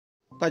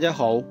大家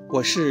好，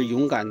我是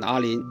勇敢的阿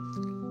林。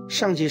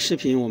上期视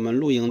频我们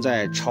露营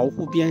在巢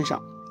湖边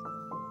上，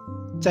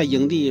在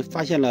营地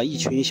发现了一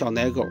群小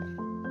奶狗，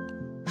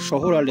守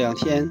候了2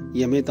天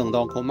也没等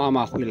到狗妈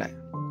妈回来。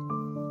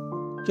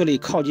这里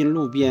靠近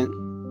路边，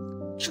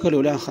车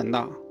流量很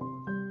大，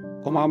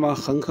狗妈妈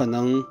很可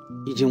能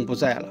已经不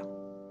在了。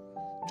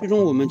最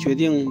终我们决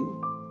定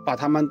把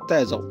它们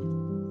带走，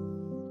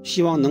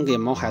希望能给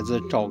毛孩子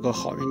找个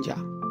好人家。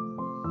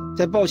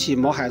在抱起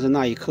毛孩子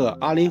那一刻，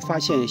阿林发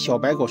现小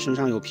白狗身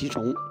上有蜱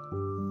虫，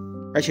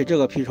而且这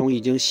个蜱虫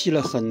已经吸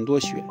了很多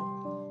血，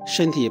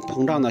身体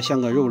膨胀的像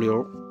个肉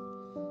瘤。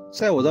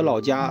在我的老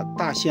家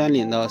大兴安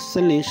岭的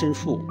森林深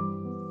处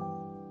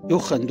有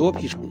很多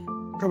蜱虫，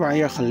这玩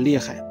意儿很厉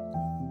害，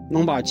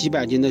能把几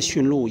百斤的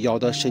驯鹿咬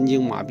得神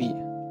经麻痹。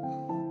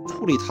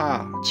处理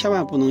它千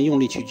万不能用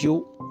力去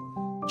揪，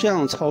这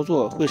样操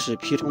作会使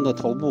蜱虫的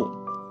头部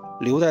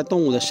留在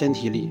动物的身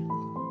体里，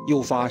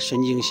诱发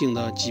神经性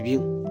的疾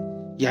病，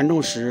严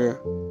重时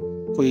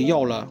会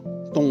要了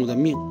动物的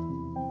命。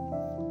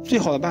最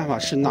好的办法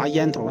是拿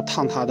烟头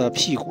烫它的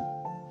屁股，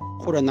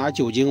或者拿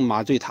酒精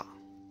麻醉它。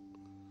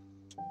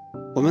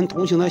我们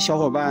同行的小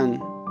伙伴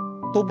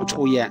都不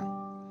抽烟，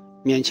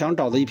勉强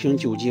找到一瓶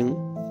酒精，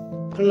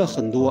喷了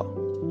很多，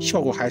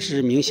效果还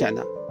是明显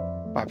的，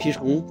把蜱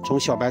虫从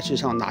小白身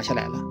上拿下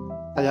来了。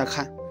大家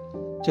看，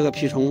这个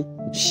蜱虫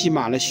吸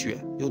满了血，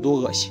有多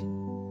恶心。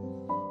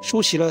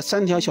收齐了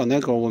3条小奶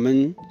狗，我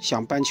们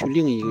想搬去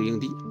另一个营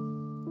地。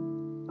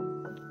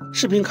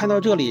视频看到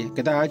这里，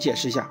给大家解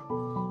释一下，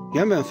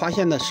原本发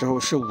现的时候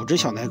是5只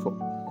小奶狗，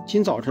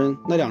今早晨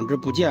那2只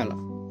不见了，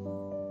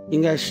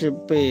应该是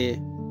被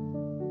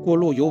过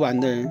路游玩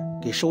的人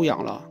给收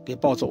养了，给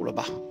抱走了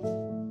吧。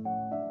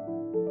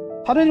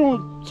它这种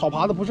草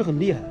耙子不是很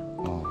厉害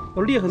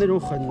要厉害那种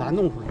很难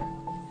弄出来。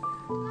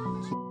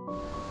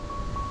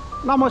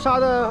那么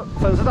沙的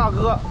粉丝大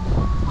哥，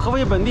合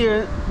肥本地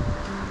人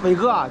伟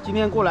哥啊，今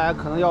天过来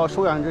可能要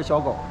收养一只小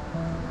狗，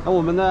那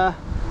我们呢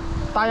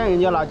答应人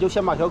家了，就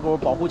先把小狗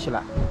保护起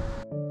来。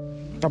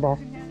大宝，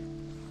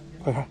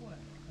快看，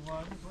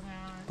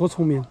多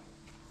聪明，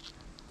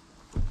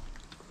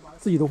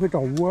自己都会找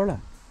窝了。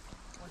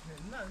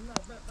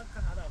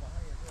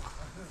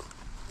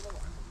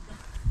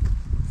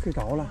睡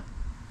着了。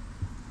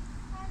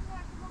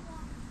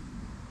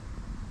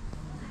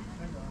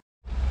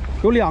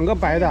有2个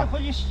白的，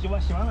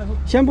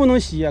先不能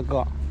洗呀，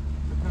哥。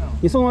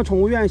你送到宠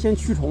物院先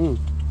驱虫，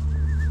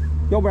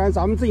要不然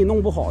咱们自己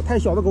弄不好，太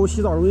小的狗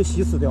洗澡容易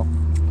洗死掉。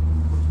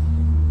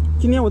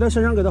今天我在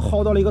身上给它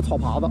薅到了一个草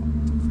耙子，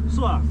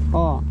是吧？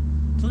啊，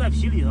吃在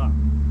皮里了，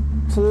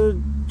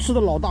吃的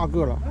老大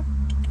个了。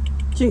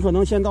尽可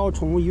能先到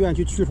宠物医院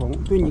去驱虫，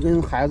对你跟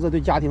孩子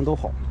对家庭都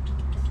好。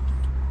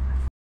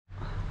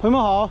朋友们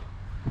好，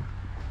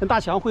跟大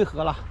强会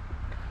合了，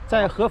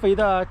在合肥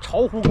的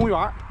巢湖公园。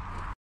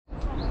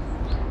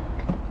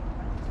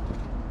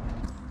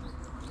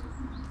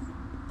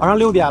晚上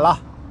6点了，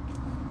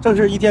正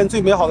是一天最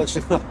美好的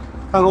时刻。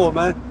看看我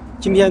们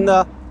今天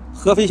的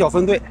合肥小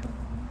分队，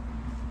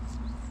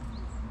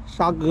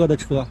沙哥的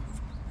车。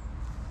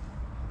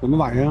我们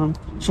晚上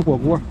吃火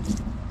锅，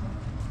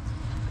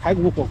排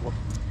骨火锅，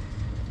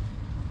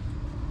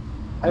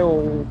还有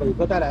伟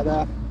哥带来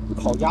的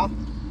烤鸭，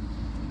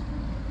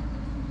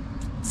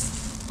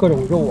各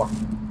种肉啊。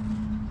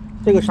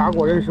这个啥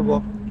果认识不？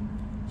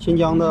新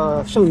疆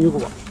的圣女果，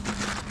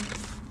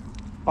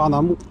巴拿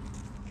木。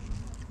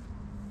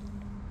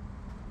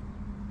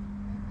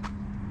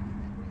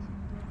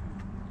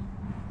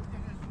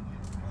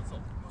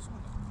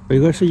伟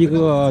哥是一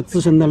个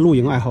资深的露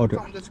营爱好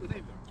者，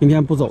今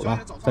天不走了，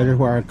在这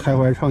块开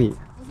怀畅饮。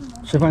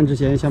吃饭之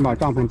前先把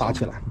帐篷搭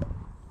起来。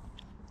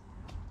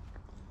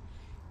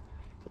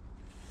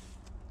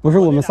不是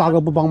我们仨哥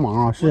不帮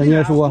忙啊，是人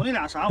家说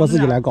要自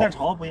己来搞。在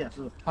巢不也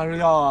是？他是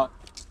要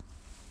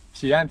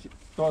体验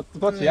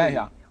多体验一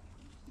下。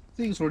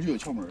这个时候就有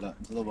窍门了，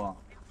你知道吧？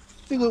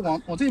这个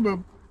往这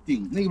边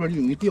顶，那边就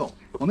容易掉；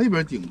往那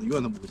边顶，永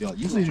远都不会掉，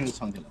一次性就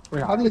撑起来。为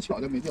啥？他这个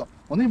巧就没掉，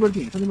往那边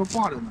顶，他那边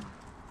挂着呢。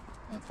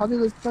他这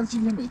个但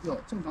今天没掉，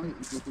正常有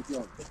一些会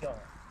掉，会掉。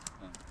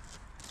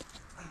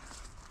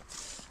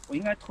我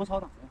应该头朝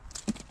哪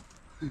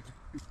呀？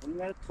我应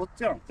该头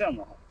这样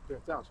的好。对，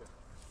这样去。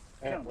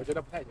哎，我觉得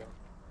不太行。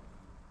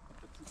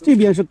这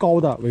边是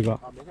高的，伟哥。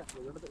啊，没事，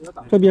我觉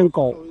得这边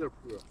高，有点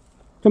坡。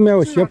这边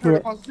有斜坡。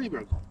它是这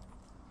边高。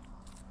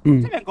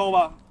这边高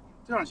吧？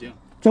这样行。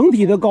整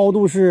体的高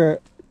度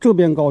是这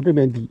边高，这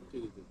边低。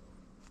对。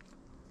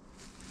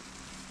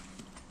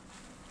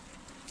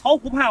巢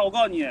湖畔，我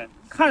告诉你，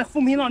看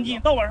风平浪静，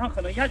到晚上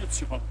可能一下就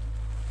起风了。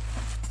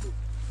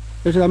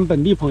这是咱们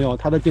本地朋友，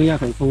他的经验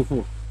很丰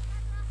富。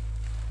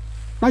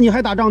那你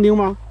还打帐钉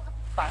吗？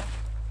打。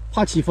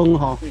怕起风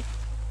哈。对。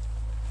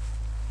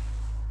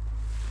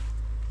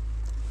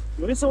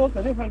有一次我搁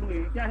那块露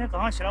营，第2天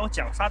早上起来我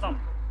捡了沙帐篷，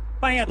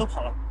半夜都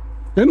跑了。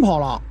人跑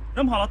了？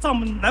人跑了，帐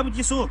篷来不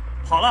及收，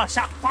跑了，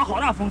刮好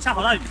大风，下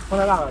好大雨。风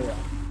太大了也。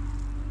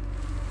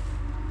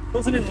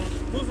都是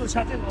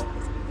像这种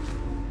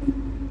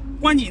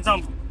观景帐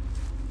篷，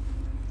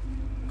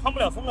扛不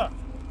了风啊。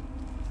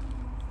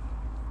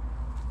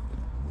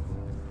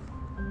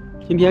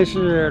今天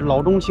是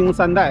老中青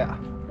三代啊，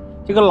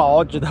这个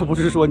老指的不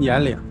是说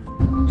年龄，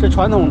是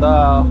传统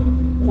的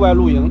户外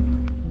露营。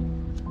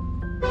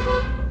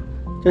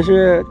这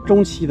是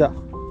中期的，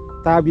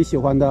大家比喜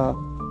欢的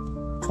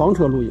床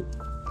车露营。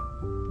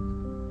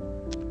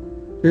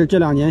这是这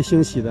2年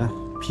兴起的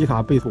皮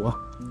卡贝陀，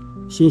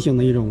新型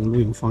的一种露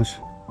营方式。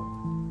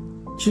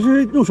其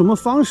实用什么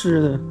方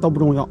式倒不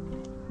重要，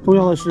重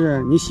要的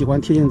是你喜欢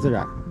贴近自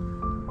然，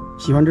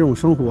喜欢这种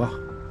生活，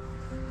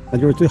那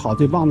就是最好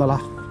最棒的啦。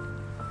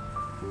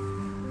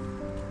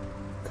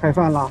开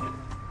饭啦！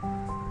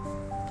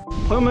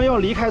朋友们要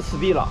离开此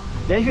地了，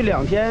连续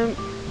2天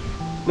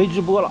没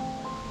直播了，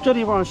这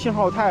地方信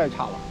号太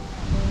差了，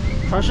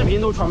传视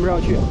频都传不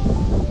上去。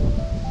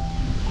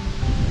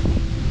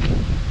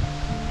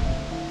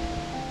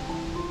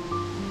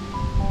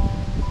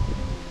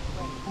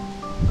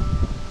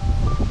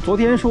昨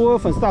天说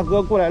粉丝大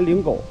哥过来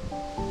领狗，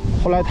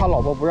后来他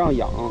老婆不让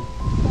养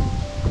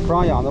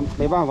的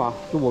没办法，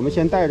就我们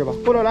先带着吧。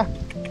过来，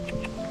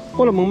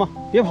过来，萌萌，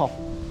别跑，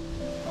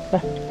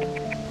来，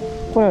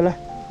过来，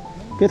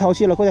别淘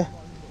气了，快点。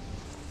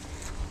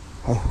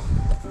哎呀，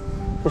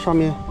这上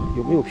面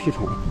有没有蜱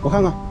虫？我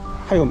看看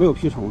还有没有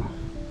蜱虫啊？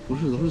不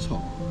是，都是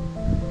草。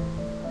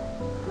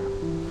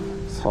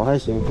草还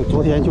行，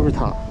昨天就是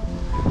它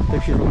被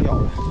蜱虫咬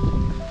了。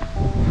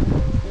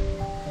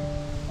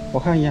我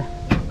看一眼，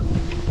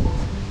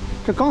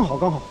这刚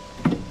好。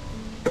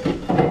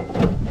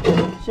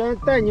先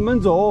带你们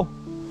走，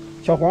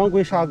小黄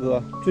归沙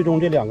哥，最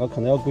终这2个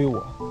可能要归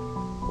我，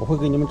我会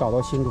给你们找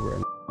到新主人。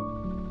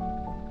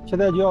现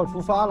在就要出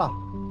发了，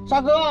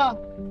沙哥，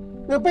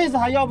那个被子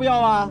还要不要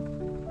啊？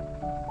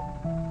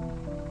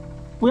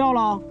不要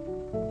了，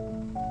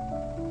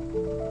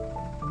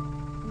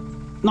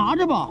拿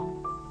着吧，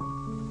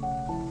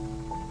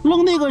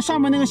扔那个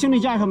上面那个行李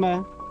架上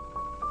呗。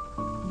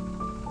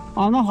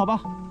啊，那好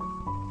吧，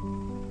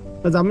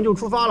那咱们就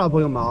出发了，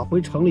朋友们啊，回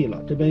城里了，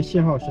这边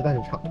信号实在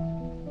是差。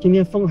今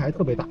天风还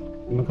特别大，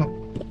你们看。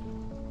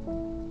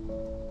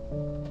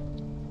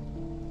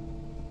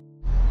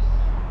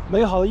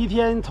美好的一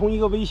天从一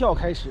个微笑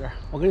开始，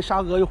我跟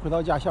沙哥又回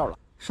到驾校了。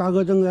沙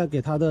哥正在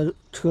给他的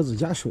车子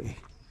加水。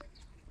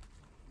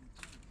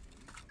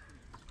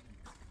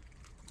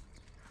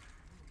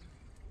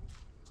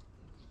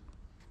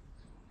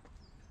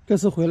这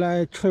次回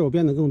来车友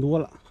变得更多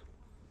了，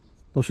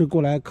都是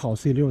过来考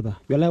C6的。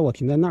原来我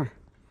停在那儿，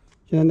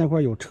现在那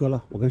块有车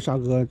了，我跟沙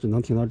哥只能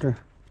停到这儿。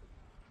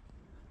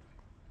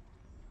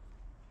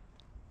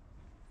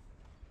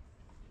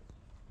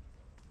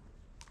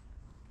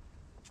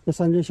这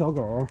3只小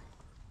狗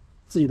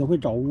自己都会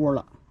找窝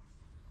了，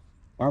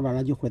玩完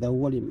了就回在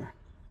窝里面。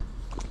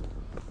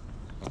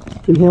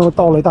今天又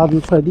到了一大堆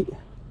快递，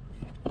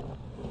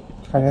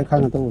拆开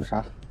看看都有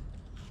啥。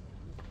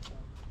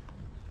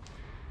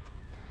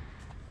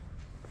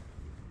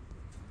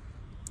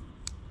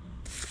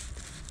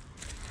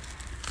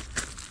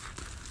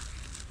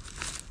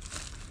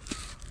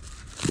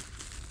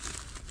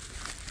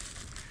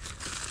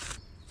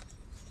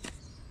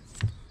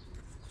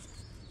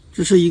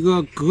这是一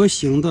个格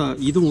型的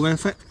移动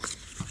WiFi，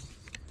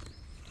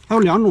 还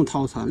有2种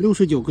套餐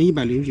，69跟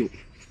109。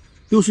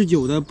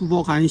69的不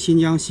包含新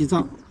疆、西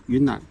藏、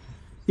云南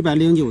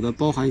，109的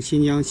包含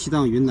新疆、西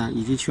藏、云南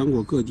以及全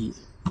国各地。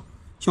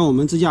像我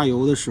们自驾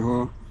游的时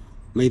候，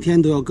每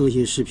天都要更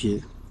新视频，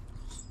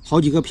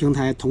好几个平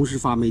台同时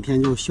发，每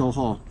天就消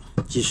耗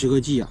几十个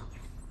G 啊，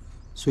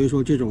所以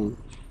说这种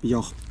比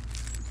较好。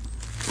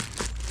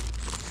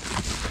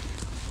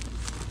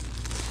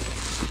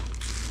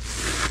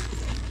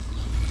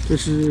这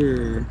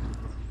是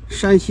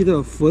山西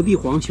的佛地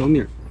黄小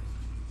米，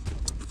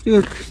这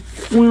个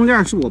供应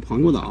链是我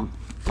朋友的啊，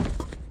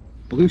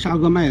我跟沙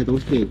哥卖的都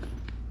是这个，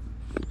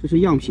这是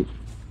样品。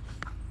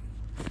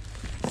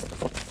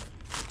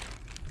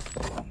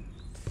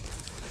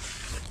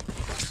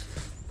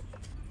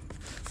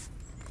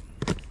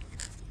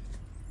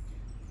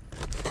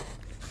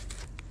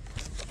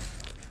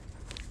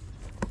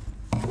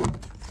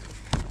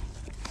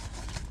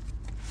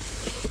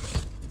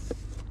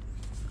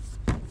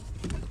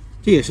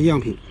这也是样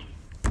品。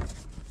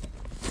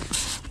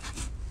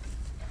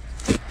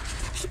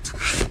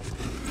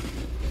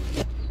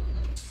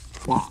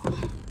哇，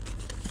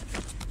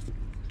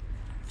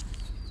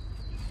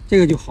这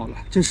个就好了，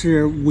这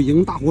是五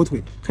营大火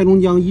腿，黑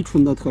龙江伊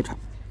春的特产。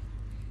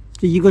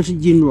这一个是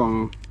斤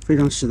装，非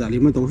常实在，里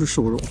面都是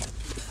瘦肉。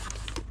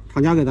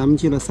厂家给咱们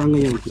寄了3个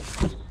样品。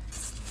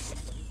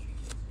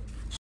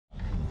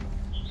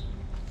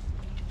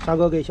沙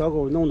哥给小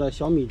狗弄的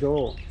小米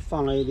粥，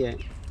放了一点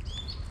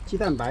鸡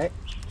蛋白，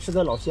吃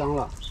的老香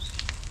了。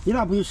你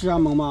俩不去吃啊，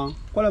萌萌？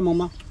过来，萌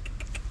萌，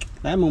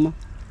来，萌萌，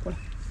过来，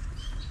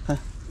看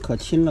可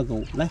亲了，跟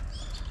我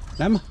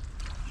来嘛，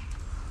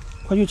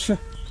快去吃。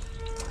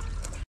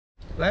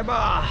来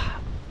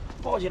吧，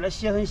抱起来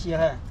歇痕歇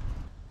痕。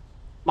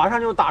马上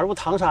就打入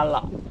唐山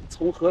了，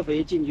从合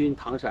肥进军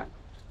唐山，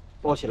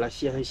抱起来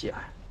歇痕歇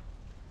痕。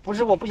不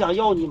是我不想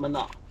要你们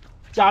呐，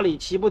家里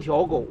7、8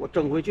条狗，我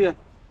整回去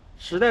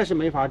实在是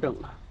没法整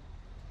了。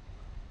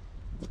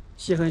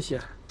谢很谢，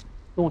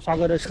跟我沙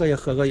哥这车也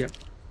合个影。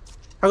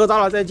沙哥，咱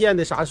俩再见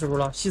得啥时候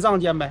了？西藏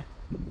见呗。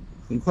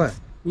很快。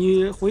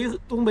你回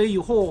东北以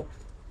后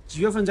几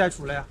月份再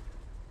出来呀？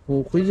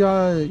我回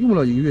家用不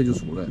了1个月就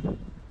出来。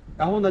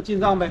然后呢，进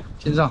藏呗。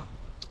进藏。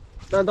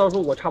那到时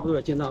候我差不多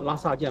也进藏，拉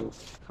萨见吧。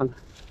看看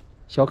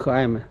小可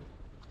爱们。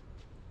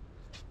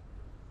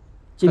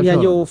今天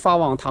就发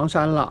往唐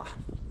山了。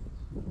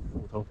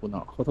虎头虎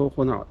脑，虎头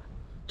虎脑的，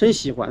真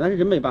喜欢，但是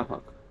人没办法，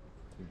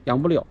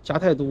养不了，家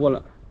太多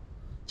了，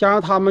加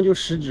上他们就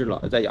10只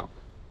了，再养。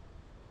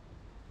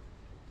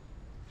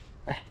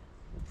哎，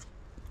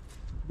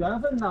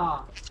缘分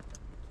呐，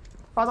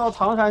发到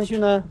唐山去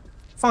呢，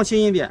放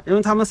心一点，因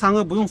为他们3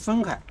个不用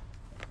分开，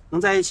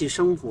能在一起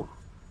生活，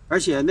而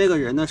且那个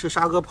人呢是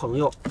沙哥朋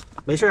友，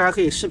没事还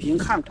可以视频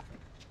看看，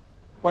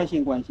关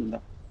心关心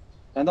的，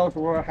咱到时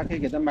候还可以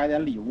给他买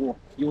点礼物，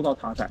邮到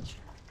唐山去。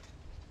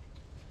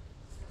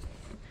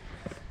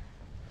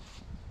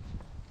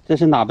这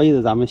是哪辈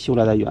子咱们修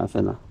来的缘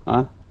分呢？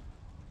啊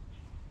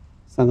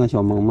，3个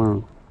小萌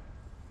萌。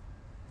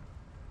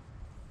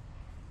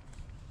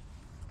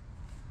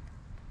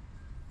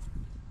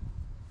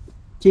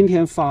今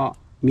天发，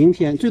明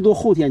天最多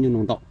后天就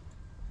能到。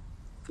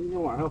今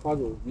天晚上发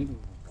走，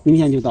明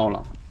天就到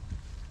了，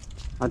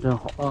啊，真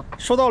好啊！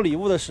收到礼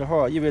物的时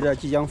候，意味着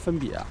即将分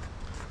别啊。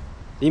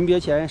临别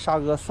前，沙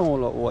哥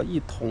送了我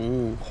1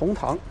桶红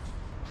糖。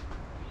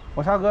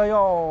我沙哥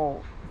要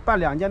办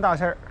2件大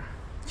事儿。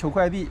求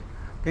快递，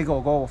给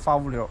狗狗发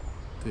物流。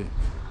对，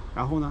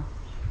然后呢？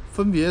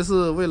分别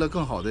是为了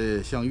更好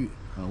的相遇。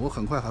我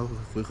很快还会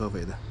回合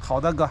肥的。好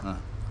的，哥。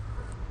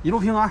一路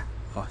平安。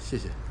好，谢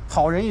谢。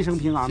好人一生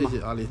平安嘛。谢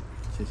谢阿林，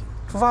谢谢。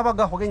出发吧，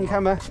哥，我给你开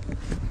门。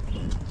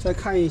再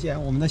看一眼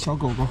我们的小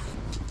狗狗。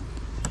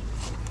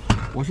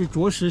我是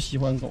着实喜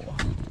欢狗啊。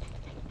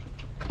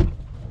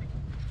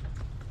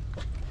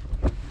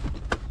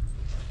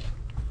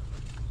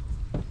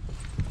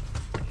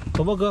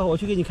走吧，哥，我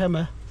去给你开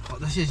门。好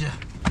的，谢谢。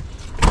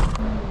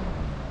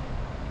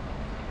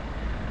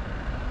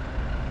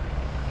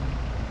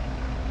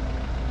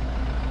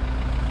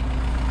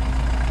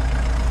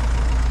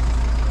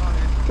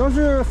要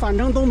是返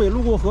程东北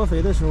路过合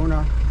肥的时候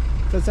呢，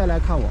再来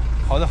看我。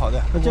好的，好的。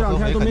这2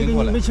天都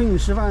没请你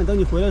吃饭，等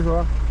你回来的时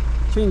候，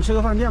请你吃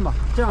个饭店吧。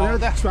这2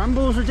天全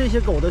部都是这些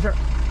狗的事儿。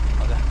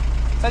好的，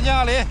再见，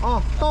阿林。啊，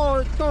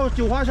到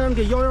九华山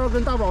给11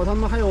跟大宝他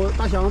们还有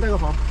大强带个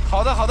好。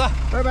好的，好的，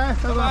拜拜，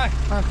拜拜，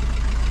哎。